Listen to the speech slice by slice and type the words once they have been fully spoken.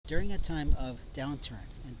During a time of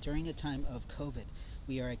downturn and during a time of COVID,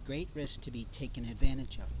 we are at great risk to be taken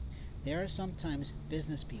advantage of. There are sometimes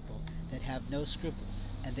business people that have no scruples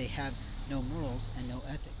and they have no morals and no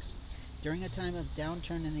ethics. During a time of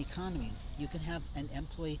downturn in the economy, you can have an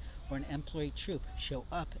employee or an employee troop show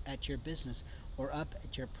up at your business or up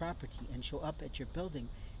at your property and show up at your building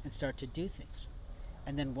and start to do things.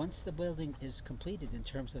 And then once the building is completed in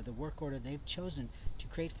terms of the work order they've chosen to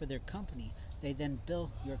create for their company, they then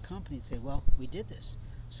bill your company and say, well, we did this.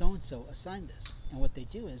 So-and-so assigned this. And what they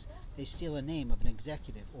do is they steal a name of an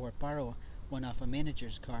executive or borrow one off a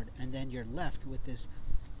manager's card, and then you're left with this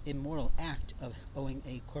immoral act of owing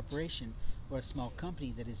a corporation or a small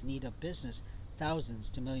company that is in need of business thousands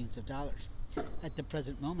to millions of dollars. At the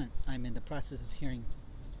present moment, I'm in the process of hearing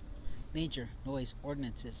major noise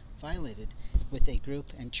ordinances violated with a group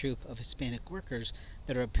and troop of Hispanic workers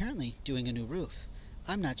that are apparently doing a new roof.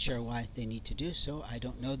 I'm not sure why they need to do so. I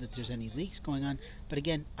don't know that there's any leaks going on, but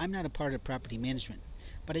again, I'm not a part of property management.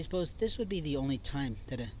 But I suppose this would be the only time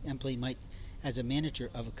that an employee might, as a manager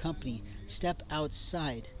of a company, step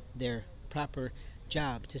outside their proper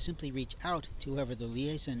job to simply reach out to whoever the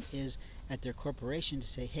liaison is at their corporation to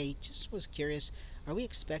say, hey, just was curious, are we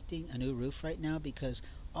expecting a new roof right now? Because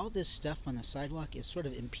all this stuff on the sidewalk is sort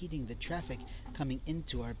of impeding the traffic coming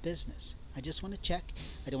into our business. I just want to check.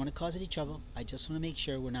 I don't want to cause any trouble. I just want to make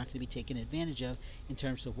sure we're not going to be taken advantage of in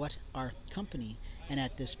terms of what our company and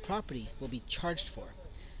at this property will be charged for.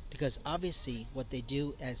 Because obviously what they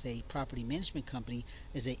do as a property management company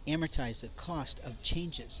is they amortize the cost of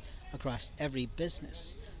changes across every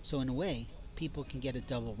business. So in a way, people can get a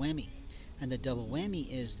double whammy. And the double whammy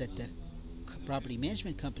is that the property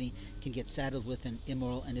management company can get saddled with an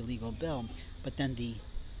immoral and illegal bill, but then the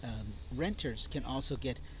renters can also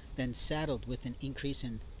get then saddled with an increase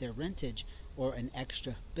in their rentage or an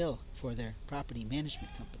extra bill for their property management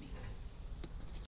company.